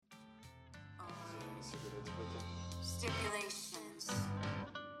stipulations,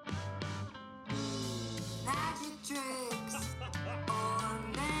 magic tricks, or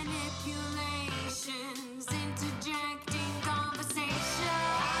manipulations, interjecting conversation.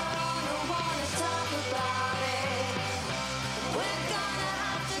 I don't wanna talk about it. We're gonna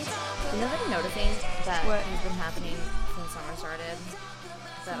have to talk about it. You know, like noticing that What? has been happening since summer started.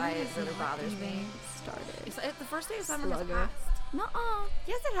 That it really bothers me. Started. The first day of summer has Slugger. passed. Nuh-uh.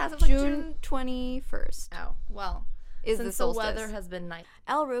 Yes, it has. It was like June 21st Oh, well. is Since the solstice. weather has been nice.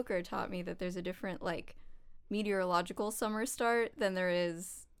 Al Roker taught me that there's a different, like, meteorological summer start than there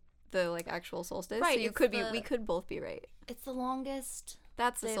is the, like, actual solstice. Right, So we could both be right. It's the longest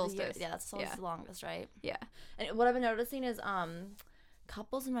That's the day of the year. solstice. Yeah, that's always the longest, right? Yeah. And what I've been noticing is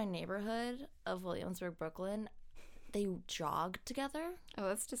couples in my neighborhood of Williamsburg, Brooklyn, they jog together. Oh,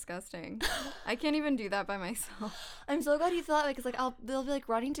 that's disgusting. I can't even do that by myself. I'm so glad you thought, like, it's like they'll be like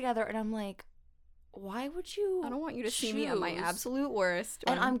running together, and I'm like, why would you? I don't want you to see me at my choose? absolute worst.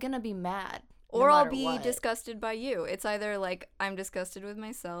 And I'm gonna be mad. Or no I'll matter be what. disgusted by you. It's either like I'm disgusted with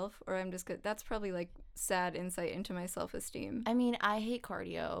myself, or I'm that's probably like sad insight into my self-esteem. I mean, I hate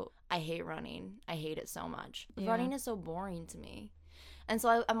cardio. I hate running. I hate it so much. Yeah. Running is so boring to me. And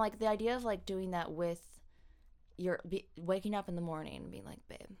so I'm like, the idea of like doing that with waking up in the morning and being like,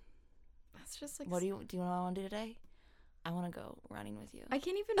 babe, That's just like, what do you know what I want to do today? I want to go running with you. I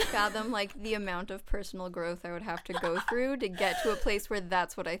can't even fathom like the amount of personal growth I would have to go through to get to a place where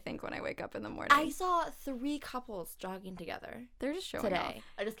that's what I think when I wake up in the morning. I saw 3 couples jogging together They're just showing today. off.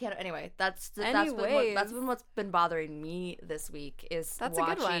 I just can't. Anyway, that's Anyways. been what's been bothering me this week is That's a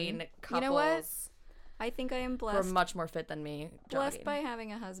watching good one. couples You know what? I think I am who are blessed. much more fit than me. Blessed Jogging. by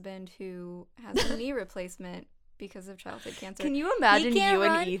having a husband who has a knee replacement because of childhood cancer. Can you imagine can't you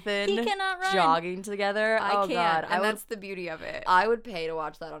run. and Ethan He cannot run. jogging together? I Oh can't, God, and that's the beauty of it. I would pay to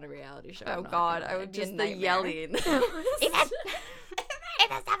watch that on a reality show. Oh, I'm not God, gonna I lie. would be a just the nightmare. yelling.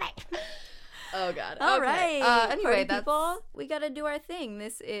 Oh God. All okay. right. Anyway, Party people, we got to do our thing.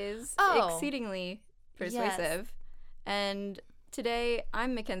 This is Oh. exceedingly persuasive. And today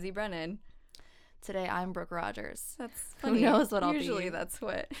I'm Mackenzie Brennan. Today I'm Brooke Rogers. That's Who funny. knows what I'll be Usually that's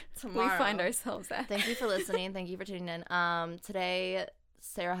what tomorrow. we find ourselves at. Thank you for listening. Thank you for tuning in. Today,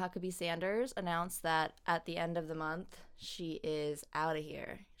 Sarah Huckabee Sanders announced that at the end of the month, she is out of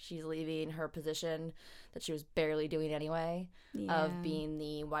here. She's leaving her position that she was barely doing anyway, Yeah. of being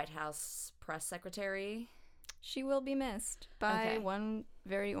the White House press secretary. She will be missed by Okay. one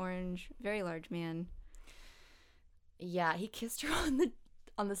very orange, very large man. Yeah, he kissed her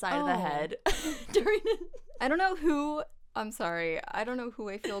on the side of the Oh. head during it. I don't know who, I'm sorry, I don't know who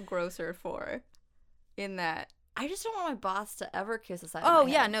I feel grosser for in that. I just don't want my boss to ever kiss the side Oh, of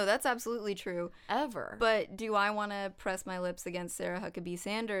my yeah, head. no, that's absolutely true. Ever. But do I want to press my lips against Sarah Huckabee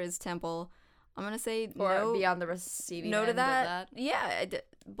Sanders' temple? I'm going to say or no, be on the receiving no end to of that. that. Yeah,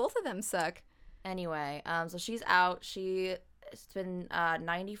 both of them suck. Anyway, so she's out. It's been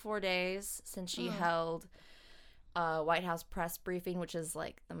 94 days since she held White House press briefing, which is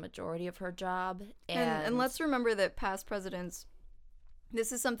like the majority of her job. And let's remember that past presidents,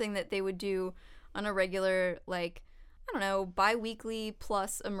 this is something that they would do on a regular, like, I don't know, bi-weekly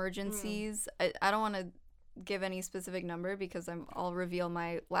plus emergencies. I don't want to give any specific number because I'll reveal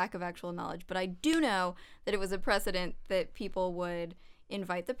my lack of actual knowledge, but I do know that it was a precedent that people would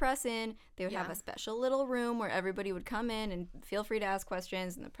invite the press in. They would have a special little room where everybody would come in and feel free to ask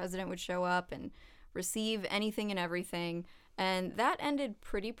questions, and the president would show up and receive anything and everything. And that ended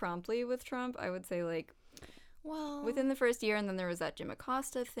pretty promptly with Trump. I would say, like, within the first year, and then there was that Jim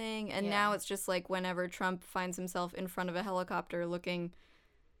Acosta thing, and now it's just like whenever Trump finds himself in front of a helicopter looking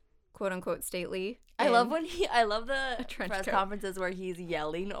quote unquote stately. I love the trench press coat. conferences where he's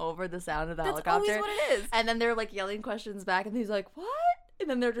yelling over the sound of the That's helicopter. always what it is. And then they're like yelling questions back, and he's like, "What?" And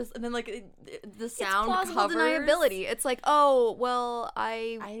then like the sound it's plausible covers. deniability. It's like, oh well,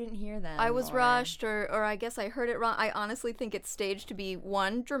 I didn't hear that. I was rushed, or I guess I heard it wrong. I honestly think it's staged to be,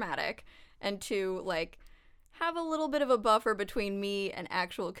 1, dramatic, and 2, like, have a little bit of a buffer between me and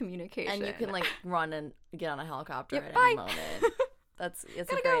actual communication. And you can like run and get on a helicopter Yep, at bye. any moment. It's a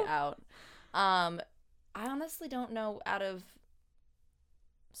Gotta great go. out. I honestly don't know, out of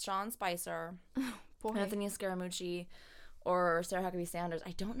Sean Spicer, Boy. Anthony Scaramucci, or Sarah Huckabee Sanders,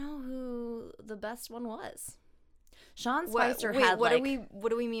 I don't know who the best one was. Sean Spicer had what like, what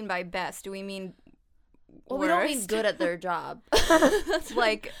do we mean by best? Do we mean well, we don't mean worst? good at their job.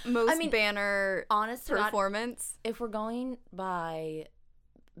 Like most I mean, banner honest to God, performance? if we're going by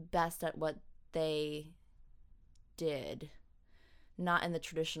best at what they did, not in the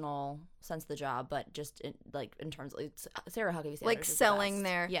traditional sense of the job, but just in terms of Sarah Huckabee Sanders Like is the selling best.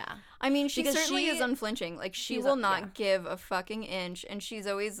 their. Yeah. I mean, she Because certainly she- is unflinching. Like, she she's will a- not yeah. give a fucking inch, and she's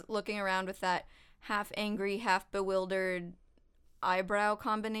always looking around with that half angry, half bewildered eyebrow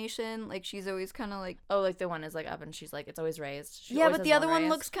combination. Like, she's always kind of like. Oh, like the one is like up and she's like, it's always raised. She Yeah, always but has the other one raised.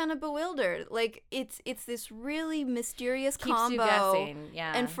 looks kind of bewildered. Like, it's this really mysterious Keeps combo. you guessing.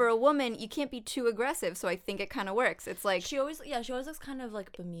 Yeah. And for a woman, you can't be too aggressive, so I think it kind of works. It's like, she always looks kind of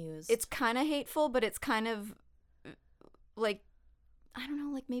like bemused. it's kind of hateful, but it's kind of like, I don't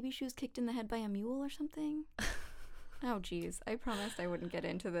know, like maybe she was kicked in the head by a mule or something. Oh, geez. I promised I wouldn't get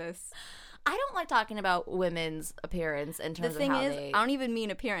into this. I don't like talking about women's appearance in The terms thing of how is, they. I don't even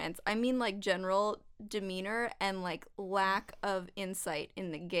mean appearance. I mean, like, general demeanor and, like, lack of insight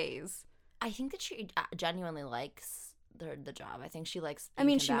in the gaze. I think that she genuinely likes the job. I think she likes. I being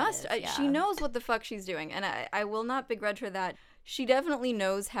mean, she must. combative, She knows what the fuck she's doing, and I will not begrudge her that. She definitely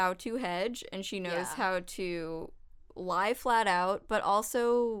knows how to hedge, and she knows Yeah. how to lie flat out, but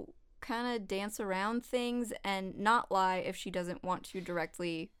also kind of dance around things and not lie if she doesn't want to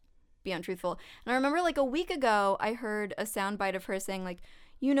directly be untruthful. And I remember, like, a week ago, I heard a soundbite of her saying, like,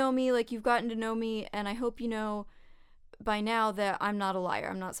 you know me, like, you've gotten to know me, and I hope you know by now that I'm not a liar.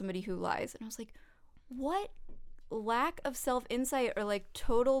 I'm not somebody who lies. And I was like, what lack of self-insight or, like,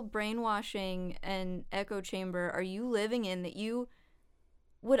 total brainwashing and echo chamber are you living in that you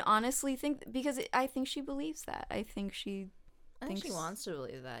would honestly think, because I think she believes that. I think she I think she thinks- wants to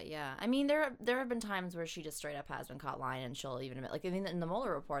believe that. Yeah. I mean, there have been times where she just straight up has been caught lying, and she'll even admit. Like, I mean, in the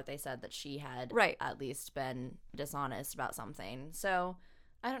Mueller report, they said that she had Right. at least been dishonest about something. So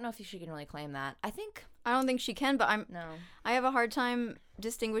I don't know if she can really claim that. I think I don't think she can, but no. I have a hard time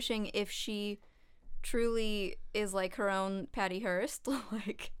distinguishing if she truly is like her own Patty Hearst,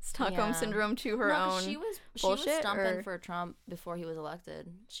 like Stockholm Yeah. syndrome to her No, 'cause own. she was bullshit, stumping or- for Trump before he was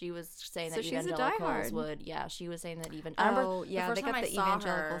elected. She was saying So that she's a evangelicals diehard. would. Yeah, she was saying that even. I remember Oh, yeah, the they first time got I the saw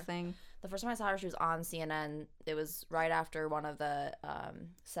evangelical her. thing. The first time I saw her, she was on CNN. It was right after one of the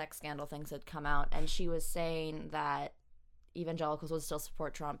sex scandal things had come out, and she was saying that evangelicals would still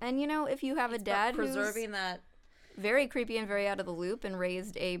support Trump. And you know, if you have a It's about dad preserving who's that. very creepy and very out of the loop and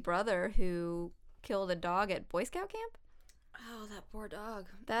raised a brother who killed a dog at Boy Scout camp, Oh, that poor dog.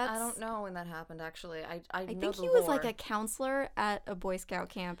 That's- I don't know when that happened. Actually, I I know think the he was like lore. a counselor at a Boy Scout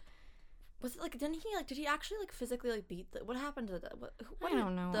camp. Was it like? Didn't he like? Did he actually like physically like beat? What happened to the? What I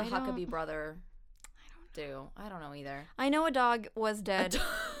don't know. The I don't- Huckabee brother do? I don't know either. I know a dog was dead.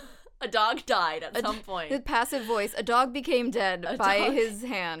 A dog died at A some d- point. The passive voice. A dog became dead A by dog- his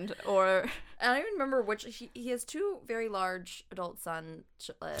hand, or I don't even remember which. He has two very large adult son.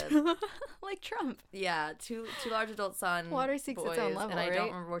 like Trump. Yeah, two large adult son. Water seeks its own boys, level, and I right?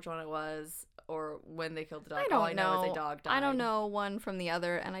 don't remember which one it was or when they killed the dog. I All don't I know. know is a dog died. I don't know one from the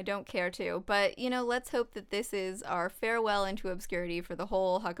other, and I don't care to. But, you know, let's hope that this is our farewell into obscurity for the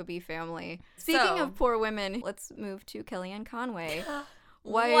whole Huckabee family. Speaking So- of poor women, let's move to Kellyanne Conway.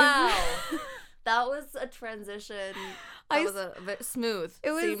 Wife- Wow. That was a transition. I That was a bit smooth,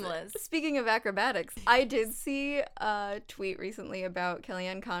 It was, seamless. speaking of acrobatics, I did see a tweet recently about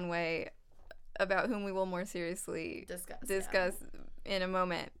Kellyanne Conway, about whom we will more seriously discuss in a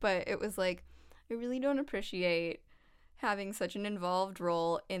moment. But it was like, I really don't appreciate having such an involved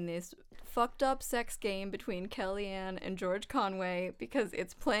role in this fucked up sex game between Kellyanne and George Conway, because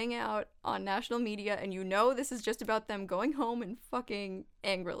it's playing out on national media, and you know this is just about them going home and fucking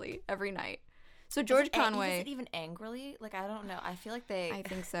angrily every night. So George Conway, Is it even angrily? Like, I don't know. I feel like they I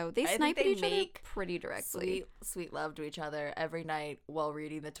think so. They I think snipe at they each other make pretty directly. sweet love to each other every night while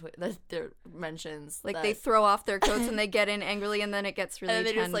reading their mentions. Like, that- they throw off their coats and they get in angrily, and then it gets really and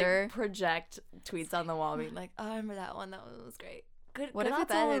then they just tender. like project tweets on the wall, being like, "Oh, I remember that one. That one was great." Good. What good if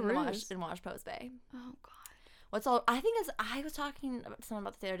it's op-ed all a in ruse? Wash Post Bay? Oh god. What's all? I think I was talking to someone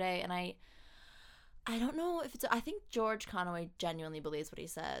about this the other day, and I don't know if it's. I think George Conway genuinely believes what he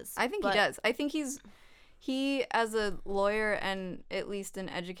says. I think he does. I think he, as a lawyer and at least an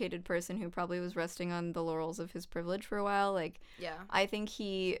educated person who probably was resting on the laurels of his privilege for a while, like, Yeah. I think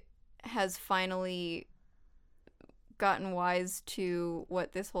he has finally gotten wise to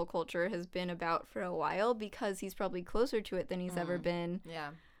what this whole culture has been about for a while, because he's probably closer to it than he's ever been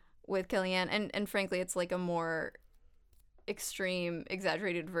Yeah. with Kellyanne. And frankly, it's like a more extreme,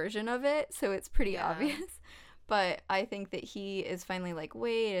 exaggerated version of it, so it's pretty Yeah. obvious. But I think that he is finally like,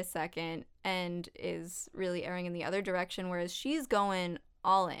 wait a second, and is really erring in the other direction, whereas she's going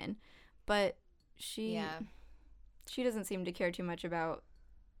all in. But she doesn't seem to care too much about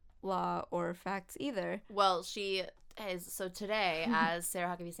law or facts either. Well, she is. So today, as Sarah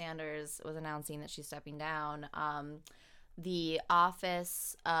Huckabee Sanders was announcing that she's stepping down, the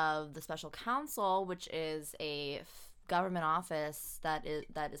office of the special counsel, which is a government office that is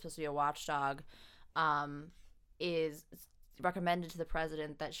supposed to be a watchdog, is recommended to the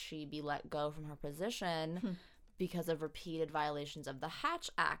president that she be let go from her position because of repeated violations of the Hatch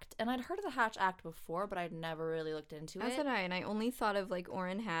Act. And I'd heard of the Hatch Act before, but I'd never really looked into it. As did I, and I only thought of like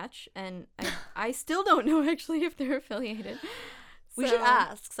Orrin Hatch, and I still don't know actually if they're affiliated. We should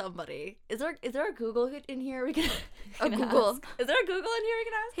ask somebody. Is there a Google in here we can Google? Ask? Is there a Google in here we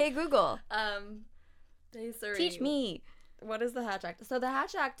can ask? Hey Google, Hey Siri, teach me. What is the Hatch Act? So the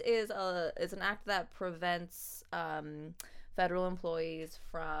Hatch Act is an act that prevents federal employees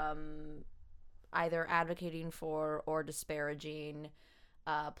from either advocating for or disparaging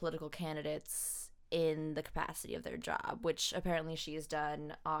political candidates in the capacity of their job, which apparently she's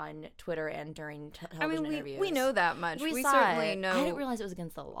done on Twitter and during television interviews. We know that much. We saw certainly it. know. I didn't realize it was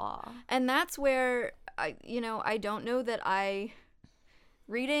against the law. And that's where I don't know that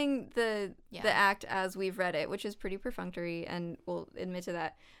reading the act as we've read it, which is pretty perfunctory, and we'll admit to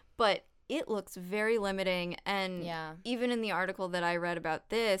that, but it looks very limiting. And even in the article that I read about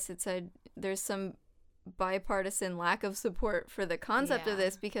this, it said there's some bipartisan lack of support for the concept of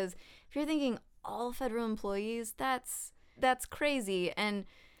this, because if you're thinking all federal employees, that's crazy. And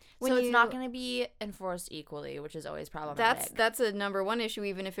so it's not going to be enforced equally, which is always problematic. That's a number one issue,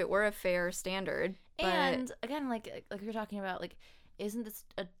 even if it were a fair standard. And again, like you're talking about, like, isn't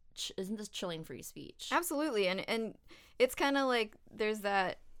this chilling free speech? Absolutely. And it's kind of like there's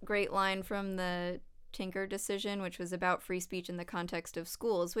that great line from the Tinker decision, which was about free speech in the context of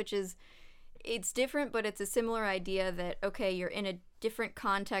schools, which is, it's different, but it's a similar idea that, okay, you're in a different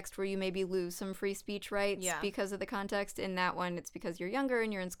context where you maybe lose some free speech rights because of the context. In that one, it's because you're younger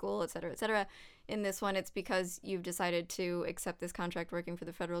and you're in school, et cetera, et cetera. In this one, it's because you've decided to accept this contract working for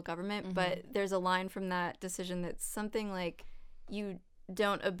the federal government. But there's a line from that decision that's something like, you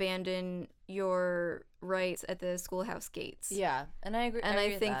don't abandon your rights at the schoolhouse gates. Yeah, and I agree. And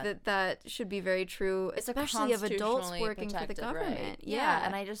I think with that should be very true, it's especially of adults working for the government. Right. Yeah,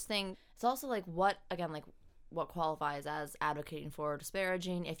 and I just think it's also like what qualifies as advocating for or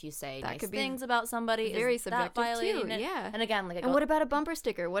disparaging. If you say nice things about somebody, very is subjective that violating too. it? Yeah. And again, and what about a bumper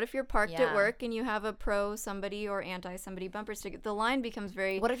sticker? What if you're parked at work and you have a pro somebody or anti somebody bumper sticker? The line becomes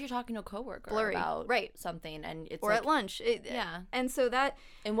very What if you're talking to a coworker blurry about something and it's or at lunch? And so that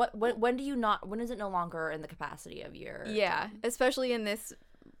and when is it no longer in the capacity of your especially in this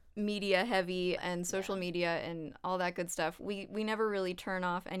media heavy and social media and all that good stuff, we never really turn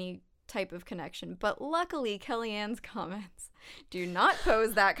off any type of connection. But luckily, Kellyanne's comments do not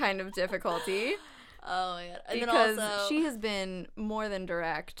pose that kind of difficulty. Oh my god! Because she has been more than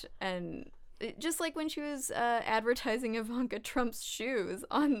direct, and just like when she was advertising Ivanka Trump's shoes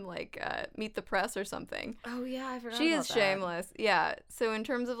on like Meet the Press or something. Oh yeah, I forgot. She is shameless. Yeah. So in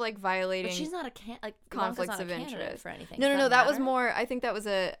terms of like violating, but she's not conflicts of interest for anything. No. That was more. I think that was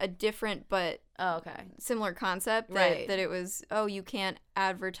a different but similar concept. Right. That it was. Oh, you can't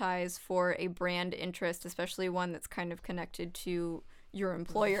advertise for a brand interest, especially one that's kind of connected to your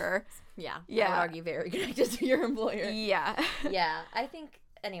employer. Yeah. I would argue very connected to your employer. Yeah. Yeah. I think.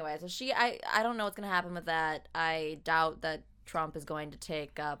 Anyway, so I don't know what's going to happen with that. I doubt that Trump is going to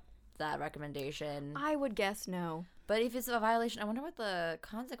take up that recommendation. I would guess no. But if it's a violation, I wonder what the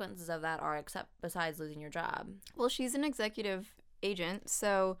consequences of that are, except besides losing your job. Well, she's an executive agent,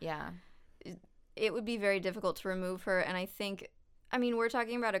 so it would be very difficult to remove her. And I think, we're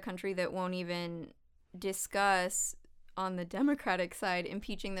talking about a country that won't even discuss, on the Democratic side,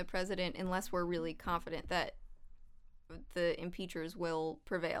 impeaching the president unless we're really confident that the impeachers will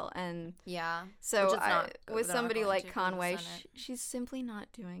prevail. And so with somebody like Conway, she's simply not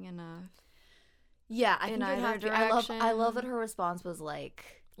doing enough. Yeah, I think I love that her response was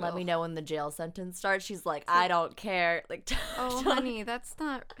like, let me know when the jail sentence starts. She's like, I don't care. Like, honey, that's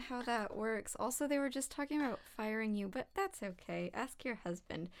not how that works. Also, they were just talking about firing you, but that's okay. Ask your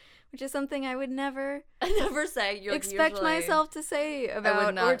husband, which is something I would never say. Expect myself to say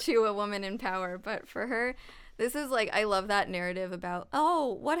about or to a woman in power. But for her, this is like, I love that narrative about,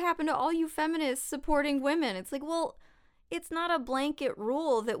 oh, what happened to all you feminists supporting women? It's like, well, it's not a blanket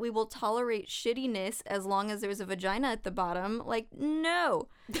rule that we will tolerate shittiness as long as there's a vagina at the bottom. Like, no,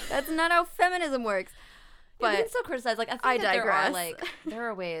 that's not how feminism works. But it's so criticized. Like, I think there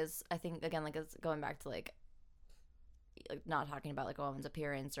are ways. I think again, like, it's going back to like not talking about like a woman's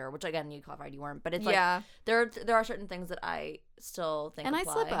appearance, or which again you clarified you weren't, but it's like there are certain things that I still think apply. I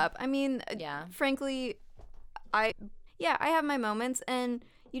slip up. Frankly, I have my moments, and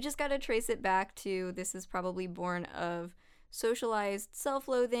you just got to trace it back to, this is probably born of socialized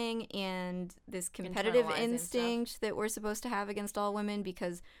self-loathing and this competitive Internalizing instinct that we're supposed to have against all women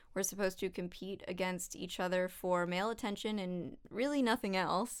because we're supposed to compete against each other for male attention and really nothing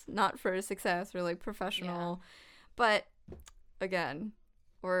else, not for success or like professional. But again,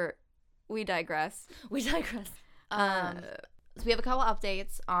 we digress. We digress. So we have a couple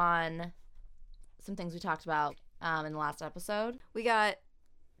updates on some things we talked about in the last episode. We got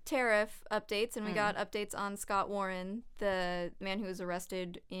tariff updates, and we got updates on Scott Warren, the man who was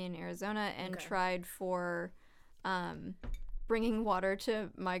arrested in Arizona and tried for bringing water to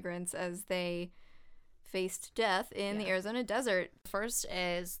migrants as they faced death in the Arizona desert. First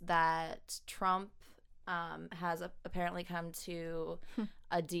is that Trump has apparently come to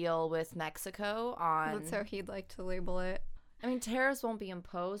a deal with Mexico on... That's how he'd like to label it. I mean, tariffs won't be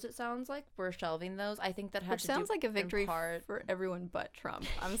imposed, it sounds like. We're shelving those. I think that had Which to sounds do like a victory in part... for everyone but Trump.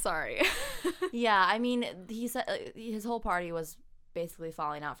 I'm sorry. Yeah, I mean, he said his whole party was basically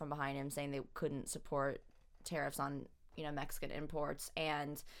falling out from behind him, saying they couldn't support tariffs on, Mexican imports.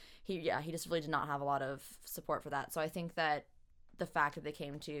 And he just really did not have a lot of support for that. So I think that the fact that they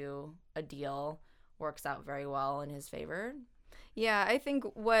came to a deal works out very well in his favor. Yeah, I think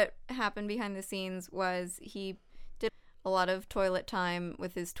what happened behind the scenes was he did a lot of toilet time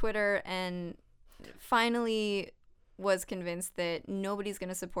with his Twitter and finally was convinced that nobody's going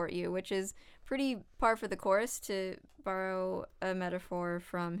to support you, which is pretty par for the course, to borrow a metaphor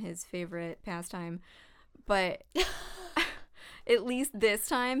from his favorite pastime. But at least this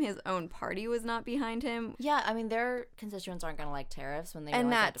time, his own party was not behind him. Yeah, I mean, their constituents aren't going to like tariffs when they and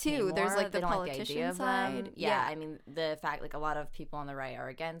realize that they have to pay too. There's more. like They the don't like the idea politician of them. side. Yeah, I mean, the fact a lot of people on the right are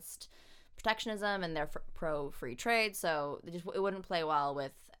against protectionism and they're pro free trade, so it wouldn't play well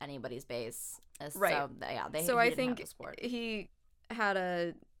with anybody's base. Right. So yeah, I think he had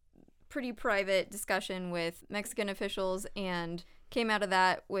a pretty private discussion with Mexican officials and came out of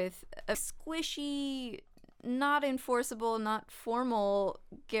that with a squishy, not enforceable, not formal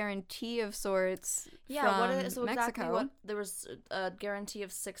guarantee of sorts from Mexico. There was a guarantee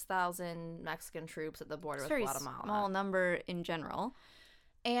of 6,000 Mexican troops at the border with very Guatemala. Small number in general.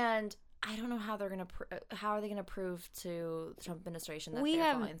 And I don't know how they're gonna how are they gonna prove to the Trump administration that We they're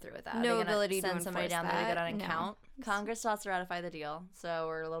have following through with that? no Are they gonna ability to send somebody enforce down there to get that? on an No. account? Congress still has to ratify the deal, so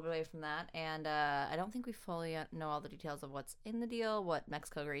we're a little bit away from that. And I don't think we fully know all the details of what's in the deal, what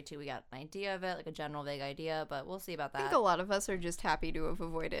Mexico agreed to. We got an idea of it, like a general vague idea, but we'll see about that. I think a lot of us are just happy to have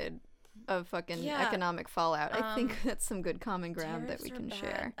avoided a fucking economic fallout. I think that's some good common ground that we can bad.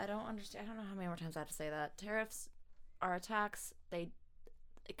 share. I don't understand. I don't know how many more times I have to say that. Tariffs are a tax. They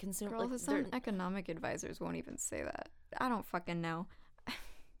consume. Girl, some economic advisors won't even say that. I don't fucking know.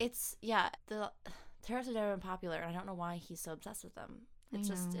 It's the tariffs have never been popular, and I don't know why he's so obsessed with them. It's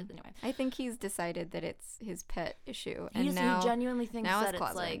just anyway. I think he's decided that it's his pet issue, He now genuinely thinks now that it's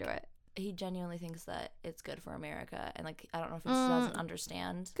it's like into it. he genuinely thinks that it's good for America, and I don't know if he just doesn't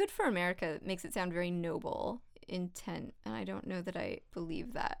understand. Good for America makes it sound very noble intent, and I don't know that I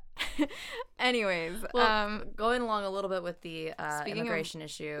believe that. Anyways, going along a little bit with the immigration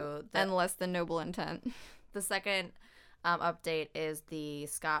issue and less than noble intent. The second update is the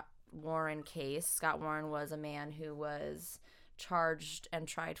Scott Warren case. Scott Warren was a man who was charged and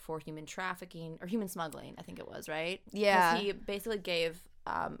tried for human trafficking or human smuggling, I think it was, right? Yeah. 'Cause he basically gave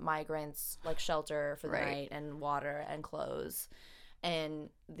migrants shelter for the night and water and clothes in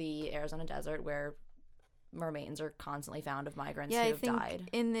the Arizona desert, where remains are constantly found of migrants who have died.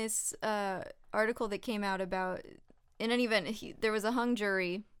 In this article that came out about, in any event, there was a hung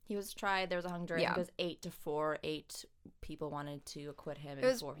jury. He was tried. There was a hung jury. It was 8-4. 8 people wanted to acquit him,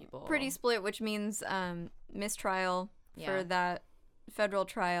 and 4 people. Pretty split, which means mistrial for that federal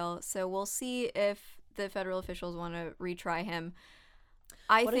trial. So we'll see if the federal officials want to retry him.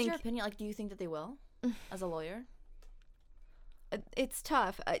 What is your opinion? Do you think that they will, as a lawyer? It's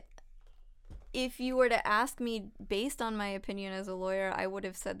tough. If you were to ask me based on my opinion as a lawyer, I would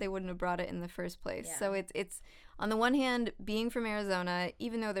have said they wouldn't have brought it in the first place. Yeah. So it's on the one hand, being from Arizona,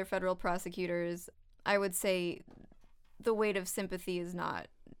 even though they're federal prosecutors, I would say the weight of sympathy is not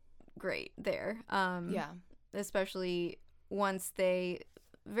great there. Especially once they,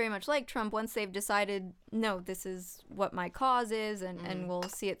 very much like Trump, once they've decided, no, this is what my cause is and we'll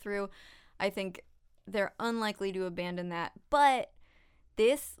see it through, I think they're unlikely to abandon that. But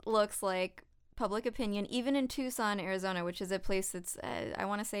this looks like public opinion, even in Tucson, Arizona, which is a place that's, I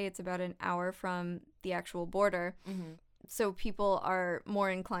want to say it's about an hour from the actual border. Mm-hmm. So people are more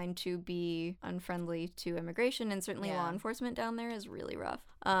inclined to be unfriendly to immigration, and certainly law enforcement down there is really rough.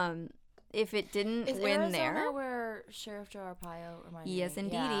 If it didn't win Arizona there, where Sheriff Joe Arpaio reminded me? yes,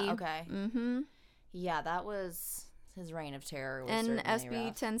 indeed. Yeah, okay. Mm-hmm. Yeah, that was his reign of terror was And certainly SB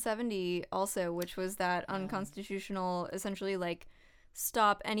rough. 1070 also, which was that unconstitutional, essentially like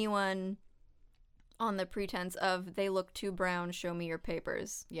stop anyone on the pretense of they look too brown, show me your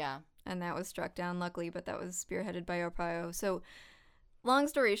papers. Yeah. And that was struck down, luckily, but that was spearheaded by Arpaio. So, long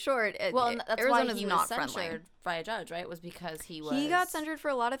story short, Well, and that's Arizona's why he not was censured friendly. by a judge, right? Was because he was... He got censured for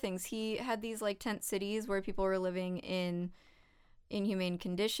a lot of things. He had these like tent cities where people were living in inhumane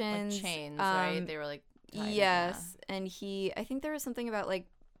conditions. Like chains, right? They were like... tied, Yes, and I think there was something about like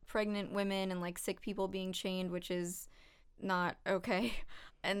pregnant women and like sick people being chained, which is not okay.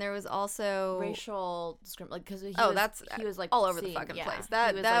 And there was also racial discrimination, like because he was like all over the seeing- fucking yeah, place. he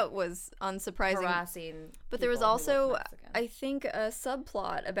That was, that like, was unsurprising. harassing. But there was people who also, looked Mexican. I think, a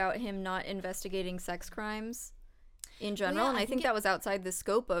subplot about him not investigating sex crimes in general, yeah, and I I think think that was outside the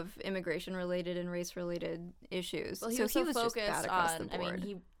scope of immigration-related and race-related issues. Well, he so was he so was just focused bad across on. the board. I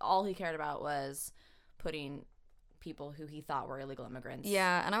mean, all he cared about was putting people who he thought were illegal immigrants.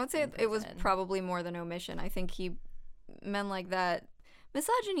 Yeah, and I would say in it was prison. probably more than omission. I think men like that,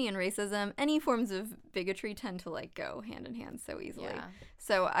 misogyny and racism, any forms of bigotry tend to like go hand in hand so easily. Yeah.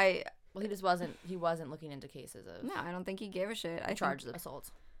 So Well, he wasn't looking into cases of no, I don't think he gave a shit. I charges think, of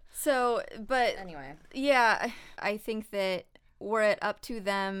assault. so, but Anyway. yeah, I think that were it up to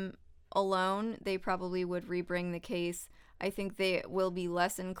them alone, they probably would rebring the case. I think they will be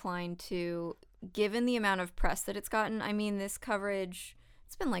less inclined to, given the amount of press that it's gotten. I mean, this coverage,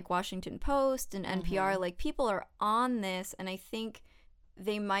 it's been like Washington Post and NPR, like people are on this, and I think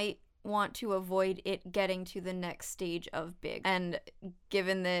they might want to avoid it getting to the next stage of big. And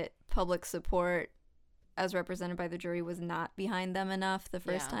given that public support, as represented by the jury, was not behind them enough the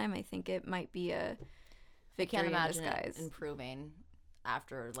first Yeah. time, I think it might be a I can't victory in imagine disguise. it improving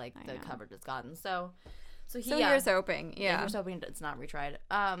after like I the know. coverage it's gotten. So So here's hoping. Yeah. here's hoping it's not retried.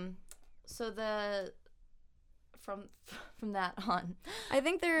 So from that on, I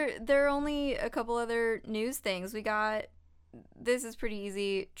think there are only a couple other news things. We got, this is pretty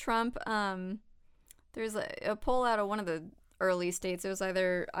easy. Trump, there's a poll out of one of the early states. It was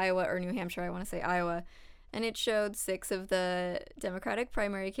either Iowa or New Hampshire. I want to say Iowa. And it showed 6 of the Democratic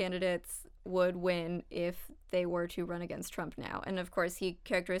primary candidates would win if they were to run against Trump now. And of course, he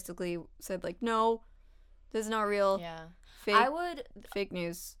characteristically said, like, no, this is not real. yeah, Fake, fake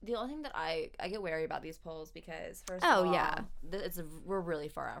news. The only thing that I get wary about these polls because first Oh, of all, yeah. We're really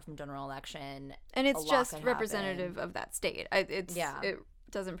far out from general election. And it's A lot just can representative of that state. It Yeah.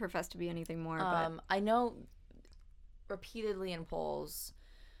 doesn't profess to be anything more. But I know repeatedly in polls,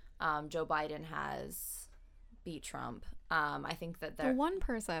 Joe Biden has beat Trump. I think that the they're one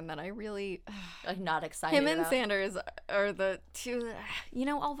person that I really, like not excited. him and about. Sanders are the two.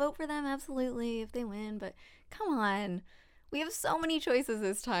 I'll vote for them absolutely if they win. But come on, we have so many choices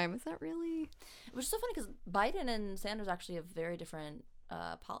this time. Is that really? Which is so funny because Biden and Sanders actually have very different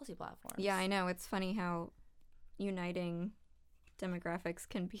policy platforms. Yeah, I know. It's funny how uniting demographics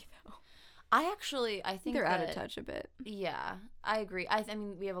can be, though. I think They're out of that- touch a bit. Yeah, I agree. I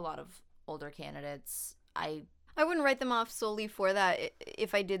mean, we have a lot of older candidates. I wouldn't write them off solely for that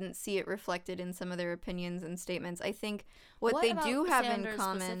if I didn't see it reflected in some of their opinions and statements. I think what they about do have Sanders in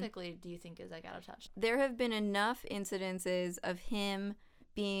common, specifically, do you think is like out of touch? there have been enough incidences of him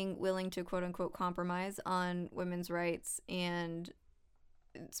being willing to quote unquote compromise on women's rights and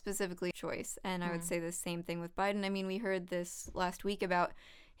specifically choice. And I would say the same thing with Biden. I mean, we heard this last week about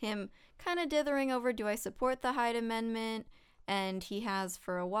him kind of dithering over, do I support the Hyde Amendment? And he has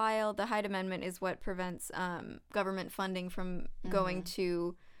for a while. The Hyde Amendment is what prevents government funding from going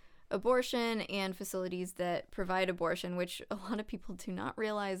to abortion and facilities that provide abortion, which a lot of people do not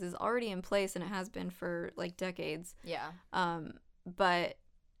realize is already in place, and it has been for like decades. Yeah. But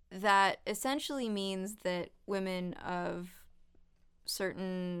that essentially means that women of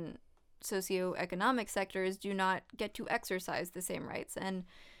certain socioeconomic sectors do not get to exercise the same rights. And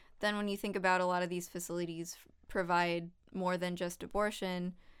then when you think about a lot of these facilities provide more than just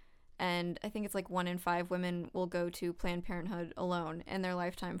abortion, and I think it's like 1 in 5 women will go to Planned Parenthood alone in their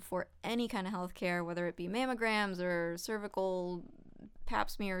lifetime for any kind of health care, whether it be mammograms or cervical pap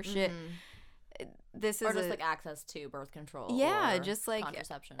smear shit. This is Or just like access to birth control. yeah, or just like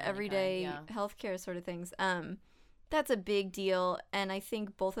contraception of any everyday kind. Yeah. healthcare sort of things. That's a big deal, and I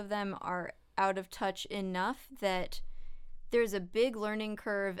think both of them are out of touch enough that there's a big learning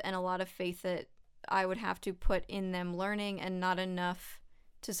curve and a lot of faith that I would have to put in them learning, and not enough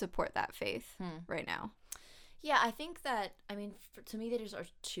to support that faith right now. Yeah, I think that, I mean, to me, they just are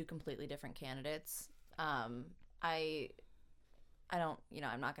 2 completely different candidates. I don't,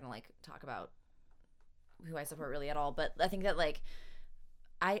 I'm not going to, like, talk about who I support really at all, but I think that, like,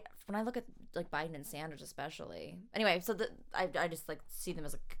 when I look at like Biden and Sanders especially. Anyway, so I just like see them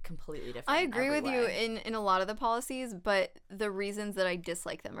as like completely different. I agree every with you way. in a lot of the policies, but the reasons that I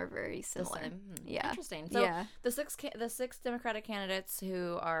dislike them are very similar. Yeah. Interesting. So Yeah. the six Democratic candidates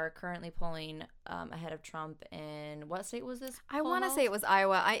who are currently polling ahead of Trump in what state was this? I want to say it was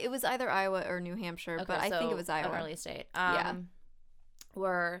Iowa. It was either Iowa or New Hampshire, Okay, but I think it was Iowa. An early state. Yeah.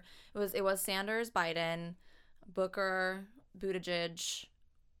 It was Sanders, Biden, Booker, Buttigieg,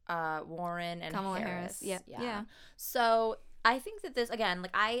 Warren, and Kamala Harris. Harris. Yeah. So I think that this again,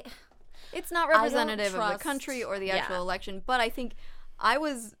 like It's not I don't representative of trust- the country or the yeah. actual election, but I think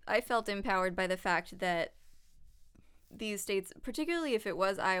I felt empowered by the fact that these states, particularly if it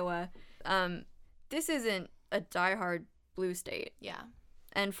was Iowa, this isn't a diehard blue state. yeah.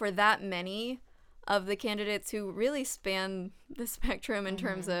 And for that many of the candidates who really span the spectrum in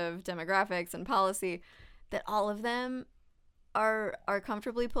terms of demographics and policy, that all of them are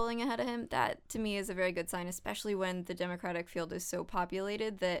comfortably pulling ahead of him, that to me is a very good sign, especially when the Democratic field is so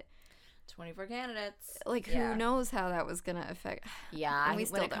populated that 24 candidates. like Yeah. who knows how that was gonna affect. Yeah, And we when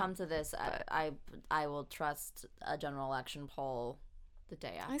still it don't, comes to this, I will trust a general election poll the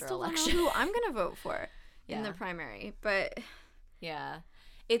day after I still election. don't know who I'm gonna vote for in the Yeah. primary, but Yeah,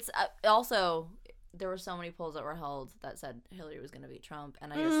 it's also there were so many polls that were held that said Hillary was going to beat Trump,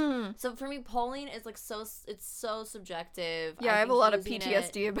 and I just so for me polling is like it's so subjective. yeah, I have a think lot of using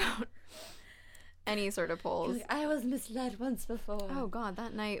PTSD about any sort of it- polls. Like, I was misled once before. Oh god,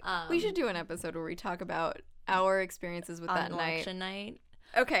 that night. We should do an episode where we talk about our experiences with on that night. election night.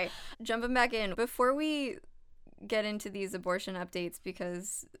 Okay, jumping back in. Before we get into these abortion updates,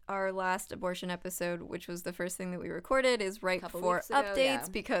 because our last abortion episode, which was the first thing that we recorded, is right Couple before weeks ago, updates, yeah.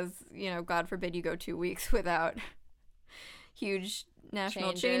 because, God forbid you go 2 weeks without huge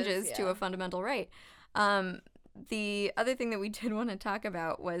national changes to yeah. a fundamental right. The other thing that we did want to talk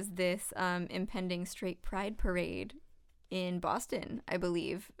about was this impending straight pride parade in Boston, I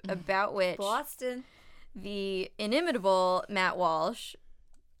believe, about which Boston the inimitable Matt Walsh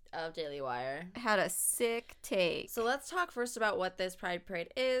of Daily Wire. had a sick take. So let's talk first about what this Pride Parade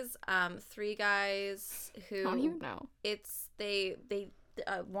is. Three guys who I don't even know. they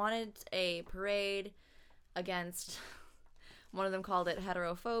wanted a parade against. One of them called it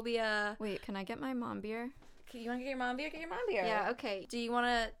heterophobia. Wait, can I get my mom beer? You want to get your mom beer? Get your mom beer. Yeah, okay. Do you want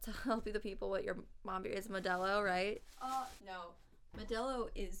to tell the people what your mom beer is? Modelo, right? No. Modelo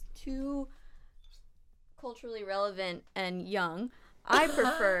is too culturally relevant and young. I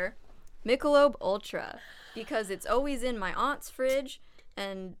prefer Michelob Ultra because it's always in my aunt's fridge,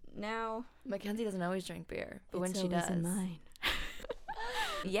 and now Mackenzie doesn't always drink beer, but when it's she always does, in mine.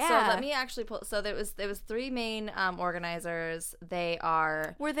 Yeah. So let me actually pull. So there was three main organizers. They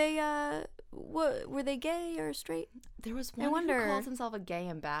are. Were they were they gay or straight? There was one wonder. who calls himself a gay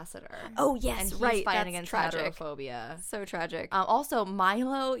ambassador. Oh yes, and he's right. fighting That's against tragic. heterophobia. So tragic. Also,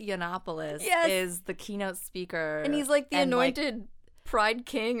 Milo Yiannopoulos Yes. is the keynote speaker, And he's like the and, like, anointed Pride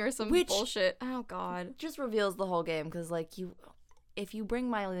King or some Which- bullshit. Oh God. just reveals the whole game because, like, if you bring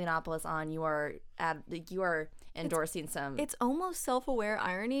Milo Yiannopoulos on, you are endorsing some. It's almost self-aware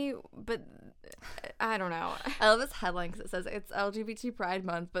irony, but I don't know. I love this headline because it says it's LGBT Pride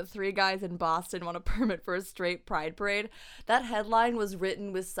Month, but three guys in Boston want a permit for a straight pride parade. That headline was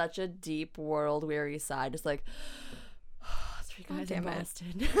written with such a deep, world-weary sigh, just like three guys in damn it.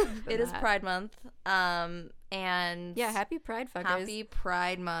 Boston. It is that. Pride Month, and Yeah, happy Pride fuckers. Happy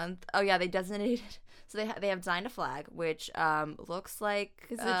Pride Month. Oh yeah, they designated. So they have designed a flag, which looks like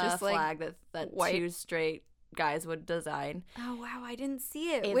Is it a just, like, flag that white? two straight guys would design. Oh wow, I didn't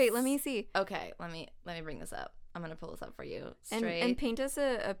see it. It's- Wait, let me see. Okay, let me bring this up. I'm gonna pull this up for you. And Straight paint us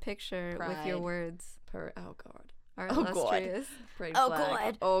a picture with your pride. words. oh god. Our Oh, God. illustrious, Parade Oh, flag.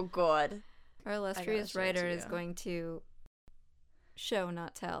 God. Oh god. our illustrious show it writer to is you. going to show,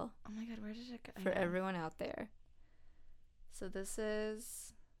 not tell, Oh my god, where did it go? for Hang on. everyone out there. So this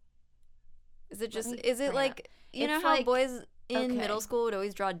is. Is it just? me Is it bring it like you know It's how like- boys in okay. middle school would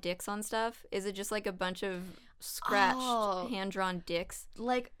always draw dicks on stuff? Is it just like a bunch of scratched Oh. hand drawn dicks,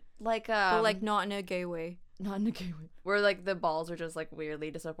 like but like not in a gay way? not in a gay way. Where like the balls are just like weirdly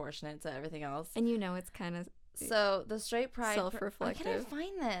disproportionate to everything else. And it's kind of So the straight pride Self-reflective. Why can't I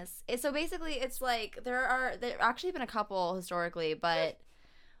find this? So basically, it's like there actually been a couple historically, but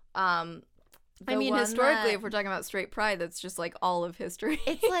I the mean, one historically, that- if we're talking about straight pride, that's just like all of history.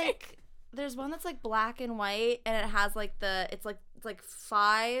 it's like there's one that's like black and white, and it has like it's like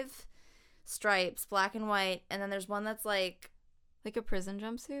 5 stripes, black and white, and then there's one that's like like a prison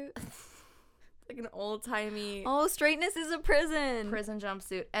jumpsuit. like an old timey Oh, straightness is a prison. prison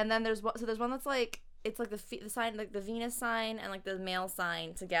jumpsuit, and then there's one that's like it's like the sign, like the Venus sign and like the male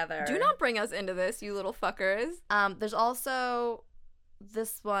sign together. Do not bring us into this, you little fuckers. There's also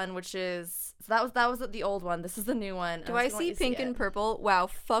this one, which is that was the old one. This is the new one. Do I see pink and purple? Wow,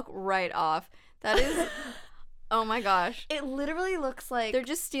 fuck right off. That is oh my gosh. It literally looks like They're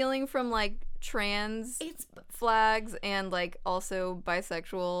just stealing from like trans flags and like also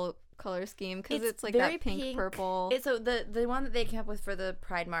bisexual color scheme because it's like very that pink purple. So the one that they came up with for the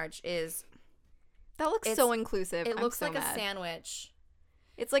Pride March is that looks so inclusive. It looks like mad. a sandwich.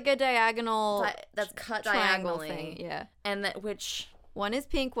 It's like a diagonal that's cut triangle diagonally. thing. Yeah, and that which one is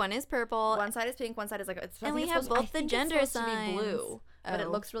pink, one is purple. One side is pink, one side is like it's. And we have both the gender signs. To be blue, but it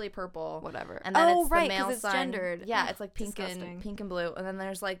looks really purple. Whatever. And then it's right, the male it's sign. gendered. Yeah, it's like pink disgusting. and blue, and then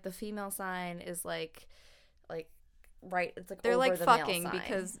there's like the female sign is like right. It's like they're over like the fucking male sign.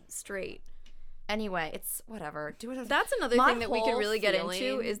 because straight. Anyway, it's whatever. Do whatever. That's another My thing that we could whole really get into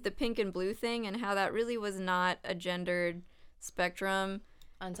feeling- is the pink and blue thing and how that really was not a gendered spectrum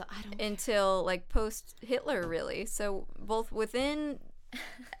until like post Hitler, really. So both within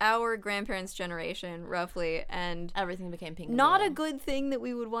our grandparents' generation, roughly, and everything became pink. And not blue. a good thing that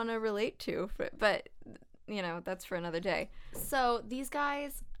we would want to relate to, but you know, that's for another day. So these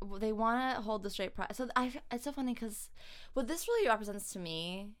guys, they want to hold the straight pride. So it's so funny because what this really represents to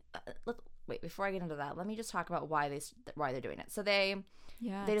me. Wait, before I get into that, let me just talk about why they're doing it. So they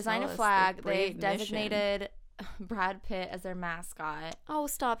designed a flag. They designated Brad Pitt as their mascot. Oh,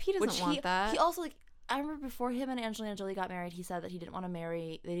 stop! He doesn't want that. He also I remember before him and Angelina Jolie got married, he said that he didn't want to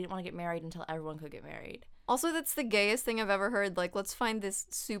marry. They didn't want to get married until everyone could get married. Also, that's the gayest thing I've ever heard. Like, let's find this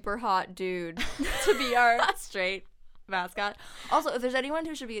super hot dude to be our straight mascot. Also, if there's anyone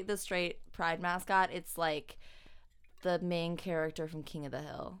who should be the straight pride mascot, it's like the main character from King of the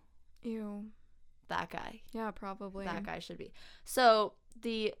Hill. Ew. That guy. Yeah, probably. That guy should be. So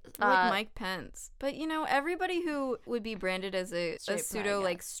the like Mike Pence. But you know, everybody who would be branded as a pseudo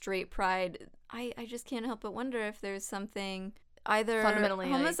like straight pride, I just can't help but wonder if there's something either fundamentally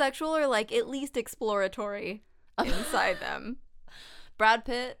homosexual or like at least exploratory inside them. Brad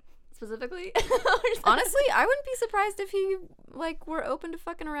Pitt specifically. Honestly, I wouldn't be surprised if he like were open to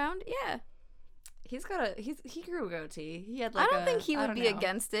fucking around. Yeah. He grew a goatee. He had I don't think he would be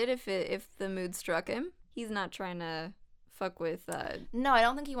against it if the mood struck him. He's not trying to fuck with No, I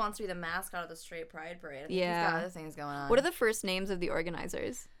don't think he wants to be the mascot of the straight pride parade. I think he's got other things going on. What are the first names of the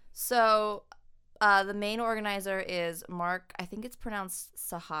organizers? So the main organizer is Mark, I think it's pronounced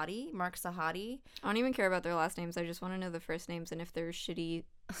Sahadi, Mark Sahadi. I don't even care about their last names. I just want to know the first names and if they're shitty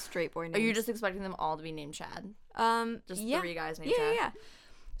straight boy names. Are you just expecting them all to be named Chad? Just yeah. 3 guys named Chad? Yeah.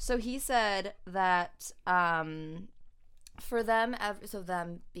 So he said that for them, so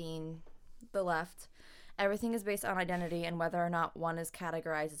them being the left, everything is based on identity and whether or not one is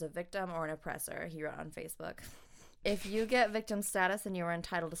categorized as a victim or an oppressor, he wrote on Facebook. If you get victim status, then you are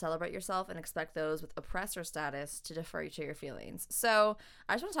entitled to celebrate yourself and expect those with oppressor status to defer to your feelings. So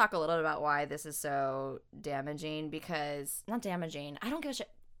I just want to talk a little bit about why this is so damaging because, not damaging, I don't give a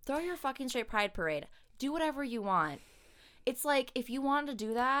shit. Throw your fucking straight pride parade. Do whatever you want. It's like, if you wanted to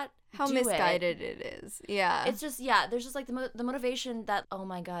do that, how misguided it is. Yeah. It's just, there's just like the motivation that, oh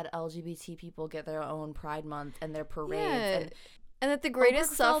my God, LGBT people get their own Pride Month and their parades. Yeah. And that the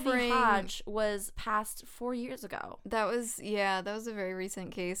greatest suffering Hodge was passed 4 years ago. That was a very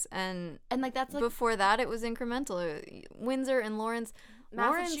recent case. And like that's like before that it was incremental. Windsor and Lawrence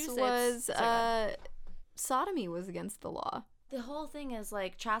was sodomy was against the law. The whole thing is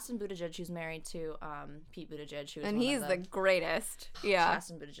like Chasten Buttigieg, who's married to Pete Buttigieg, who is and he's the greatest. Yeah,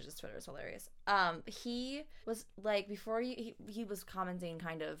 Chasten Buttigieg's Twitter is hilarious. He was like before he was commenting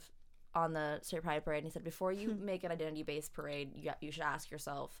kind of on the straight pride parade, and he said before you make an identity-based parade, you should ask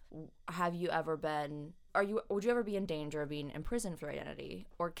yourself, would you ever be in danger of being imprisoned for your identity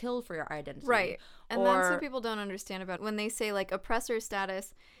or killed for your identity? Right. And that's what people don't understand about when they say like oppressor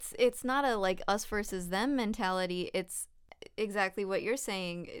status. It's not a like us versus them mentality. It's exactly what you're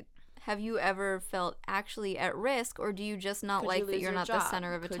saying. Have you ever felt actually at risk, or do you just not like that you're not the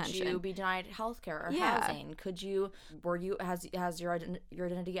center of attention? Could you be denied healthcare or housing? Has your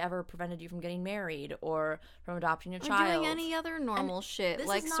identity ever prevented you from getting married or from adopting a child? Or doing any other normal shit,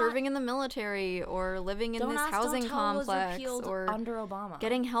 like serving in the military or living in this housing complex or under Obama.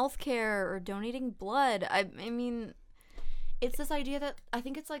 Getting healthcare or donating blood. I mean, it's this idea that I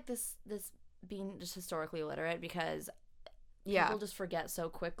think it's like this being just historically illiterate because people just forget so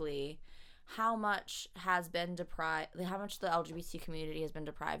quickly how much the LGBT community has been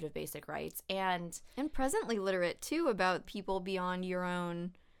deprived of basic rights and presently literate too about people beyond your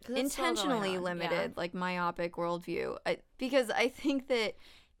own intentionally limited like myopic worldview. Because I think that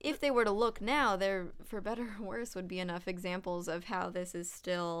if they were to look now, there, for better or worse, would be enough examples of how this is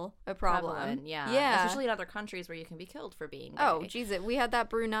still a problem. Prevalent, yeah. Yeah. Especially in other countries where you can be killed for being gay. Oh, geez, we had that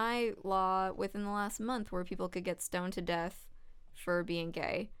Brunei law within the last month where people could get stoned to death for being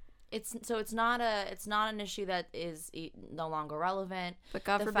gay. It's not an issue that is no longer relevant. But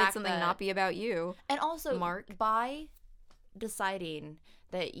God The forbid fact something that- not be about you. And also, Mark. by deciding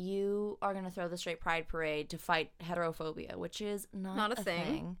that you are going to throw the straight pride parade to fight heterophobia, which is not a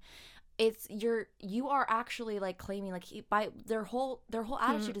thing. It's you are actually like claiming like by their whole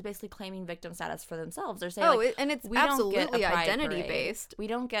attitude is basically claiming victim status for themselves. They're saying and it's we don't get a absolutely pride identity parade. based. We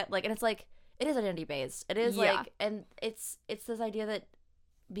don't get like, and it's like it is identity based. It is Yeah. like, and it's this idea that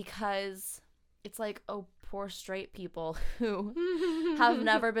because it's like, oh, poor straight people who have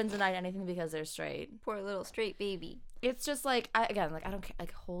never been denied anything because they're straight. Poor little straight baby. It's just like I don't care.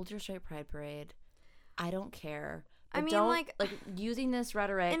 Like, hold your straight pride parade. I don't care. I But mean, don't, like using this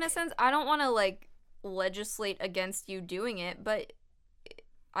rhetoric. in a sense, I don't want to like legislate against you doing it, but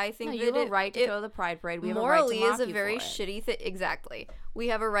I think no, that you have a it, right to it go to the pride parade. We have morally a right to is a mock you very for it. shitty thing. Exactly. We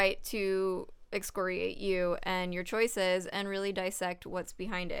have a right to excoriate you and your choices and really dissect what's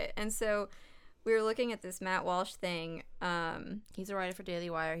behind it. And so we were looking at this Matt Walsh thing. He's a writer for Daily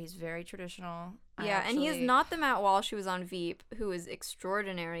Wire. He's very traditional. Yeah, and he is not the Matt Walsh who was on Veep, who is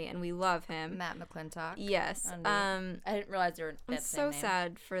extraordinary, and we love him. Matt McClintock. Yes. on Veep. I didn't realize they were. I'm the same so name.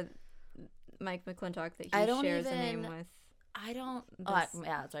 sad for Mike McClintock that I he don't shares a name even- with. I don't. This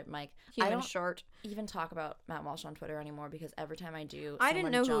yeah, that's right, Mike. I Human don't shart. even talk about Matt Walsh on Twitter anymore because every time I do, I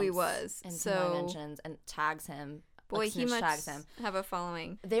didn't someone know who he jumps was, into so- my mentions and tags him. Boy, like, he snitch must tags him. have a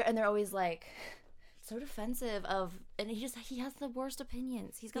following. They're always like so defensive of, and he has the worst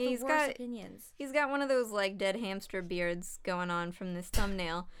opinions. He's got Yeah, the he's worst got- opinions. He's got one of those like dead hamster beards going on from this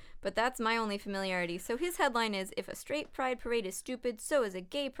thumbnail, but that's my only familiarity. So his headline is, "If a straight pride parade is stupid, so is a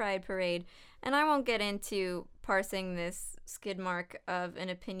gay pride parade." And I won't get into parsing this skid mark of an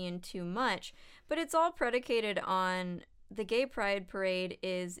opinion too much, but it's all predicated on the gay pride parade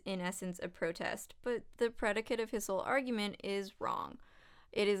is in essence a protest, but the predicate of his whole argument is wrong.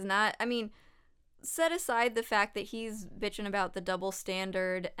 It is not, I mean, set aside the fact that he's bitching about the double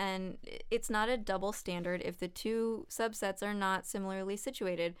standard, and it's not a double standard if the two subsets are not similarly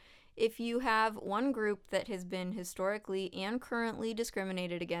situated. If you have one group that has been historically and currently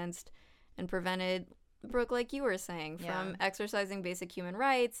discriminated against and prevented, Brooke, like you were saying, from Yeah. exercising basic human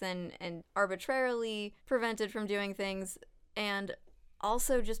rights and arbitrarily prevented from doing things, and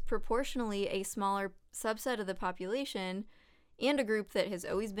also just proportionally a smaller subset of the population and a group that has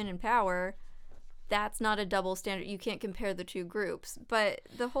always been in power, that's not a double standard. You can't compare the two groups. But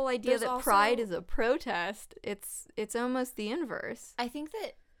the whole idea There's that also- pride is a protest, it's almost the inverse. I think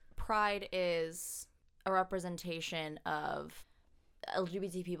that pride is a representation of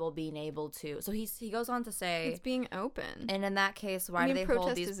LGBT people being able to. So he goes on to say, It's being open. and in that case, why mean, do they hold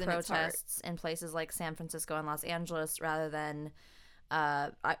protest these is in its heart. protests in places like San Francisco and Los Angeles rather than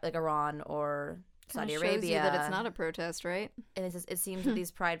like Iran or Saudi Kinda Arabia? shows you that it's not a protest, right? And it says, it seems that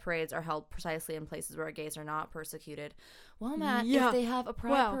these pride parades are held precisely in places where gays are not persecuted. Well, Matt, Yeah. if they have a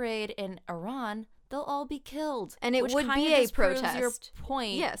pride Well- parade in Iran, they'll all be killed. And it which would kinda be a disproves your protest.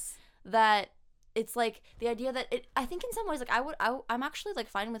 point. Yes. That it's like the idea that it. I think in some ways, like I'm actually like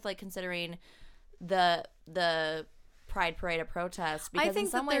fine with like considering the pride parade a protest because think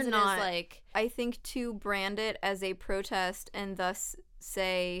in some that they're ways it is not. like I think to brand it as a protest and thus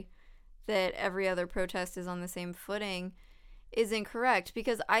say that every other protest is on the same footing is incorrect,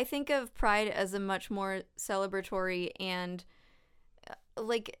 because I think of pride as a much more celebratory and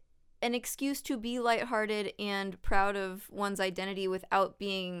like an excuse to be lighthearted and proud of one's identity without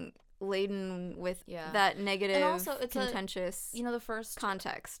being laden with Yeah. that negative, And also, it's contentious the first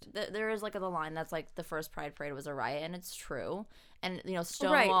context. there is like the line that's like the first pride parade was a riot, and it's true. And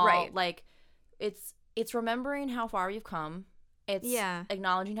Stonewall, right. like it's remembering how far you've come. It's Yeah.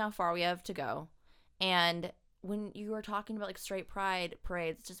 acknowledging how far we have to go. And when you are talking about like straight pride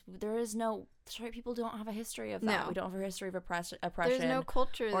parades, just straight people don't have a history of that. No. We don't have a history of oppression. There's no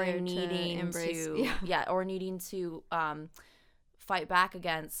culture or there needing to embrace. to or needing to fight back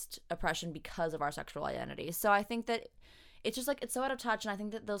against oppression because of our sexual identity. So I think that it's just like it's so out of touch, and I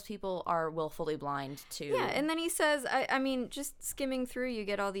think that those people are willfully blind to. Yeah, and then he says, I mean, just skimming through, you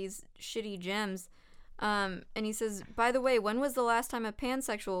get all these shitty gems. And he says, by the way, when was the last time a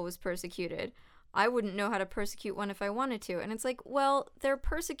pansexual was persecuted? I wouldn't know how to persecute one if I wanted to. And it's like, well, they're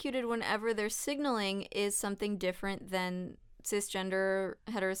persecuted whenever their signaling is something different than cisgender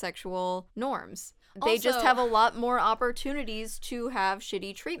heterosexual norms. They just Also- have a lot more opportunities to have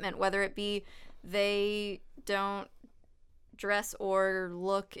shitty treatment, whether it be they don't dress or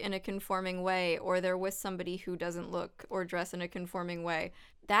look in a conforming way, or they're with somebody who doesn't look or dress in a conforming way.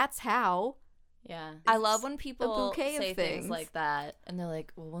 That's how. Yeah, I love when a people bouquet of say things things. like that, and they're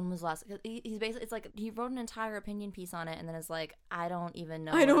like, "Well, when was the last?" He's basically, it's like he wrote an entire opinion piece on it, and then it's like, "I don't even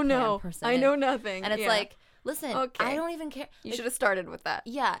know. I what a don't pan know. person I is." know nothing. And it's Yeah. like, listen, Okay. I don't even care. You Like, should have started with that.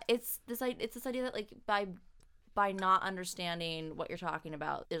 yeah, it's this idea that like by not understanding what you're talking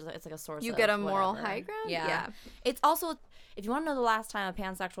about, it's like a source. You of get a moral whatever. high ground? Yeah. Yeah. It's also, if you want to know the last time a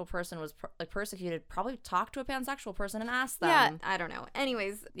pansexual person was persecuted, probably talk to a pansexual person and ask them. Yeah, I don't know.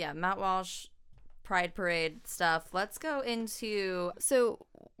 Anyways, Yeah, Matt Walsh, Pride Parade stuff. Let's go into so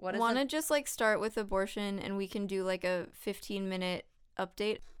what is want to it? just like start with abortion, and we can do like a 15-minute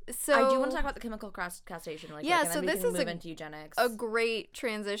update. So I do want to talk about the chemical castration. Like, Yeah, and then so we this can is move a- into eugenics. a great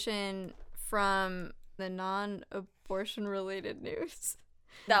transition from the non-abortion related news.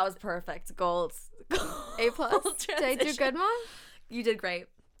 That was perfect. Gold. A plus. Did I do transition. good, Mom? You did great.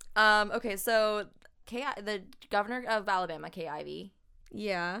 Okay, so the governor of Alabama, Kay Ivey,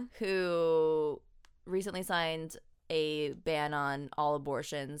 Yeah. who recently signed a ban on all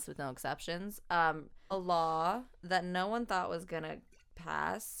abortions with no exceptions, a law that no one thought was gonna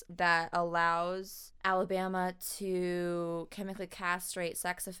pass that allows Alabama to chemically castrate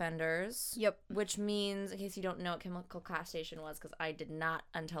sex offenders. Yep. Which means, in case you don't know what chemical castration was, because I did not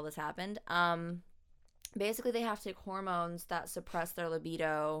until this happened, basically they have to take hormones that suppress their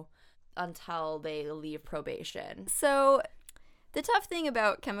libido until they leave probation. So the tough thing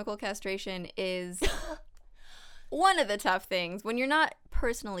about chemical castration is one of the tough things when you're not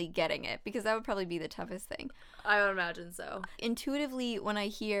personally getting it, because that would probably be the toughest thing. I would imagine so. Intuitively, when I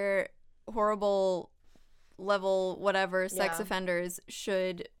hear horrible level whatever sex Yeah. offenders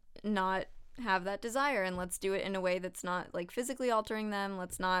should not have that desire, and let's do it in a way that's not like physically altering them,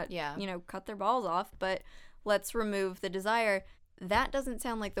 let's not Yeah. cut their balls off, but let's remove the desire. That doesn't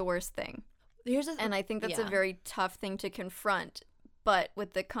sound like the worst thing, Here's the and I think that's a yeah. very tough thing to confront. But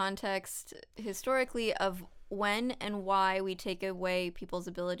with the context historically of when and why we take away people's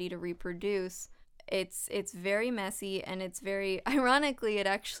ability to reproduce, it's very messy, and it's very ironically it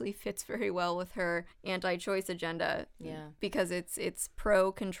actually fits very well with her anti-choice agenda. Yeah. Because it's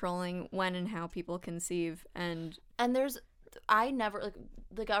pro controlling when and how people conceive, and And I never, like,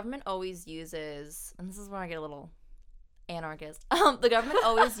 the government always uses, and this is where I get a little anarchist, the government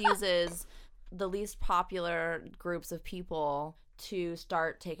always uses the least popular groups of people to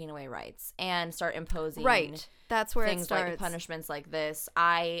start taking away rights and start imposing right, that's where it things starts. like punishments like this.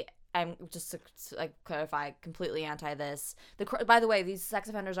 I'm just to like clarify, completely anti this. By the way, these sex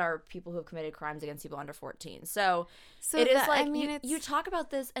offenders are people who have committed crimes against people under 14. So it is like, you talk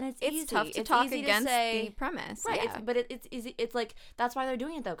about this, and it's easy. tough to It's talk easy to against say, the premise, right? yeah. But it's easy. It's like, that's why they're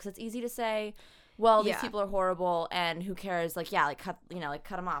doing it though, because it's easy to say, well, these Yeah. people are horrible, and who cares? Like, yeah, like cut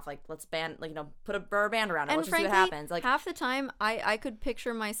them off. Like, let's ban, like, put a rubber band around it. And Let's frankly, just see what happens. Like, half the time, I could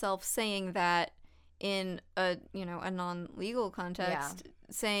picture myself saying that in a a non-legal context,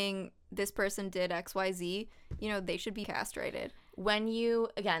 saying this person did XYZ, they should be castrated. when the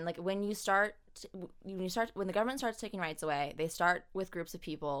government starts taking rights away, they start with groups of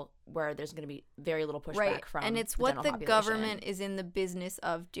people where there's going to be very little pushback Right, from and it's the what general the population. government is in the business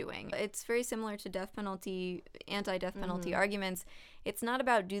of doing. It's very similar to death penalty, anti-death penalty arguments. It's not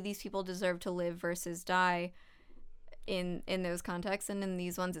about do these people deserve to live versus die in those contexts, and in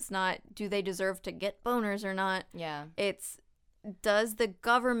these ones, it's not do they deserve to get boners or not. Yeah. It's does the